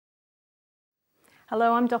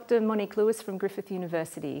Hello, I'm Dr. Monique Lewis from Griffith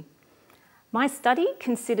University. My study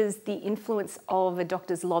considers the influence of a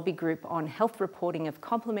doctor's lobby group on health reporting of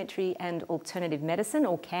complementary and alternative medicine,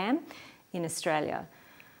 or CAM, in Australia.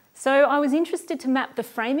 So I was interested to map the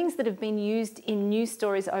framings that have been used in news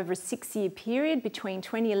stories over a 6-year period between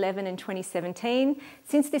 2011 and 2017,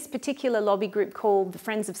 since this particular lobby group called the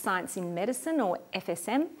Friends of Science in Medicine, or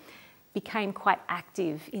FSM, became quite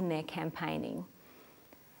active in their campaigning.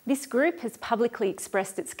 This group has publicly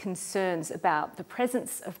expressed its concerns about the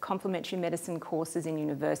presence of complementary medicine courses in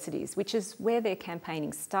universities, which is where their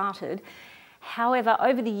campaigning started. However,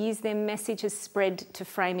 over the years, their message has spread to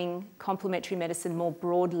framing complementary medicine more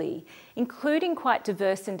broadly, including quite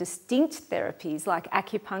diverse and distinct therapies like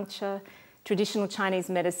acupuncture, traditional Chinese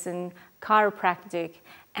medicine, chiropractic,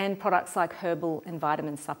 and products like herbal and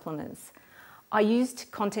vitamin supplements. I used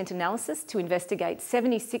content analysis to investigate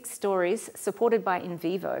 76 stories supported by In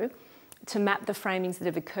Vivo to map the framings that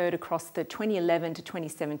have occurred across the 2011 to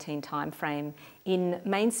 2017 timeframe in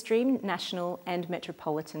mainstream, national and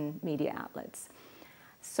metropolitan media outlets.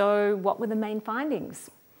 So what were the main findings?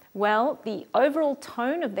 Well, the overall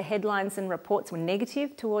tone of the headlines and reports were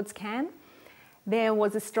negative towards CAM. There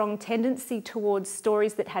was a strong tendency towards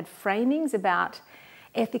stories that had framings about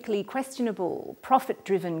ethically questionable,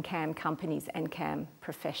 profit-driven CAM companies and CAM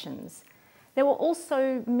professions. There were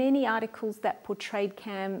also many articles that portrayed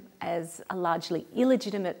CAM as a largely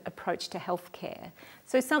illegitimate approach to healthcare,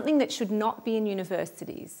 so something that should not be in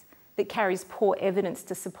universities, that carries poor evidence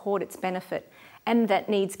to support its benefit, and that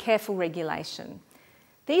needs careful regulation.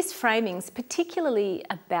 These framings, particularly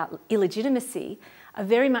about illegitimacy, are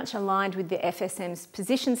very much aligned with the FSM's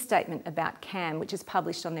position statement about CAM, which is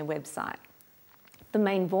published on their website. The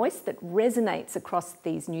main voice that resonates across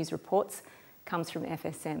these news reports comes from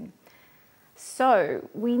FSM. So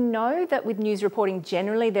we know that with news reporting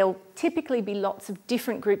generally, there'll typically be lots of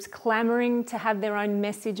different groups clamouring to have their own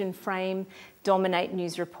message and frame dominate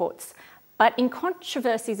news reports. But in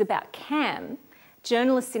controversies about CAM,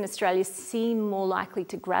 journalists in Australia seem more likely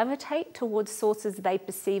to gravitate towards sources they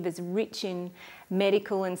perceive as rich in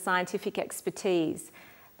medical and scientific expertise,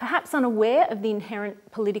 perhaps unaware of the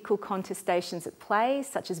inherent political contestations at play,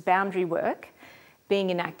 such as boundary work being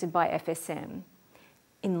enacted by FSM.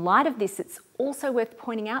 In light of this, it's also worth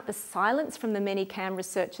pointing out the silence from the many CAM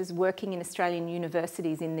researchers working in Australian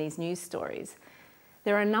universities in these news stories.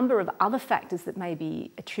 There are a number of other factors that may be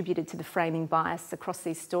attributed to the framing bias across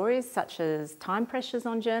these stories, such as time pressures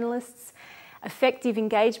on journalists, effective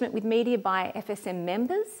engagement with media by FSM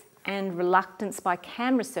members, and reluctance by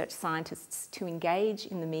CAM research scientists to engage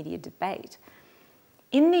in the media debate.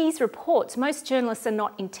 In these reports, most journalists are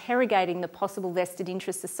not interrogating the possible vested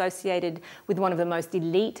interests associated with one of the most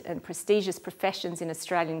elite and prestigious professions in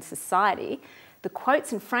Australian society, the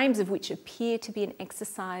quotes and frames of which appear to be an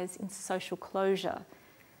exercise in social closure.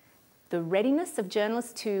 The readiness of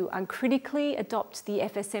journalists to uncritically adopt the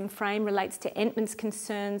FSM frame relates to Entman's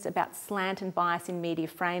concerns about slant and bias in media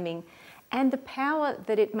framing and the power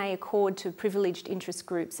that it may accord to privileged interest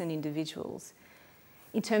groups and individuals.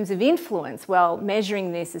 In terms of influence, well,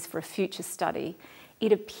 measuring this is for a future study.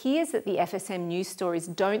 It appears that the FSM news stories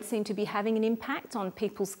don't seem to be having an impact on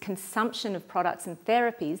people's consumption of products and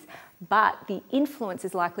therapies, but the influence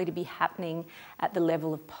is likely to be happening at the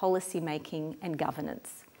level of policy making and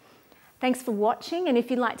governance. Thanks for watching, and if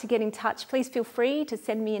you'd like to get in touch, please feel free to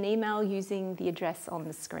send me an email using the address on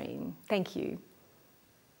the screen. Thank you.